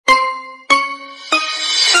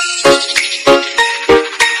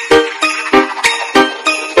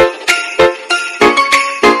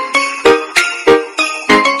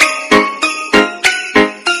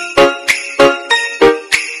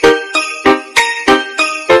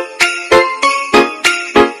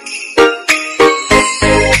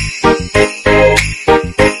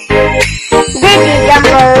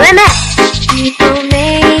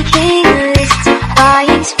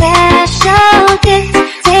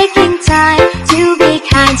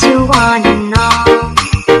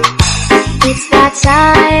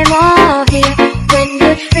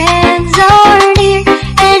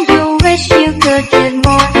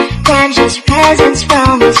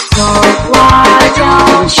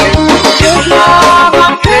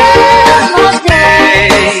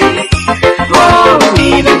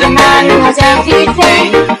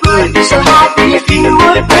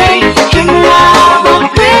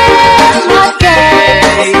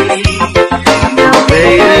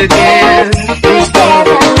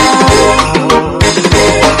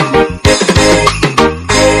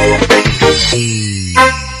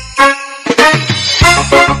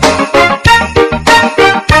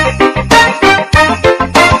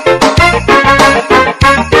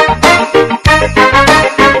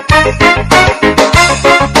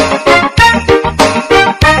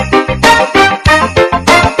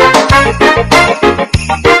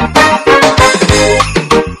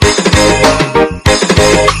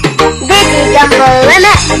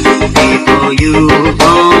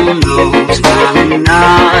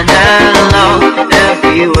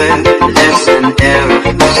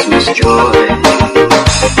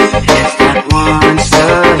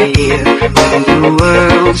here. When the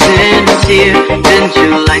world's in tear, then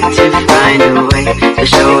you like to find a way to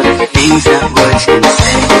show the things that words can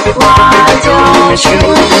say. Why don't you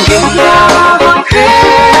give love on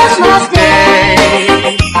Christmas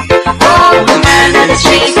Day? Oh, the man in the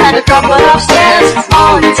streets had a couple of stairs,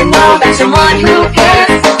 all need to know that someone who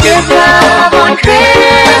cares. Give love on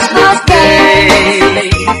Christmas Day.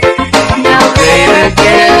 Now greater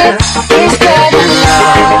gift is better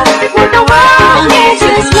love. What the world needs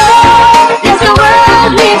is love. Yes, the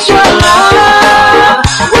world needs your love.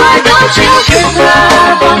 Why don't you give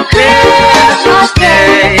love on Christmas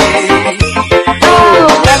Day? Oh,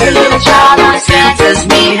 every little child on Santa's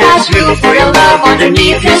knee has room for your love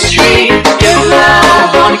underneath his tree. Give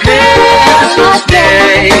love on Christmas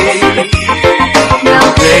Day. Now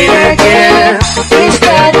greater gift is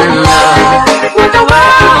better love. What the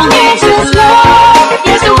world needs is love.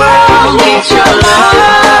 Yes, the world needs your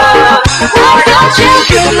love. Why don't you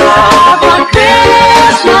give love on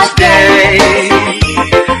Christmas Day?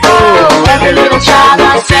 Oh, every little child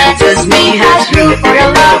on Santa's knee has room for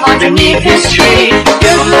your love underneath his tree.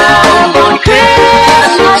 Give love on Christmas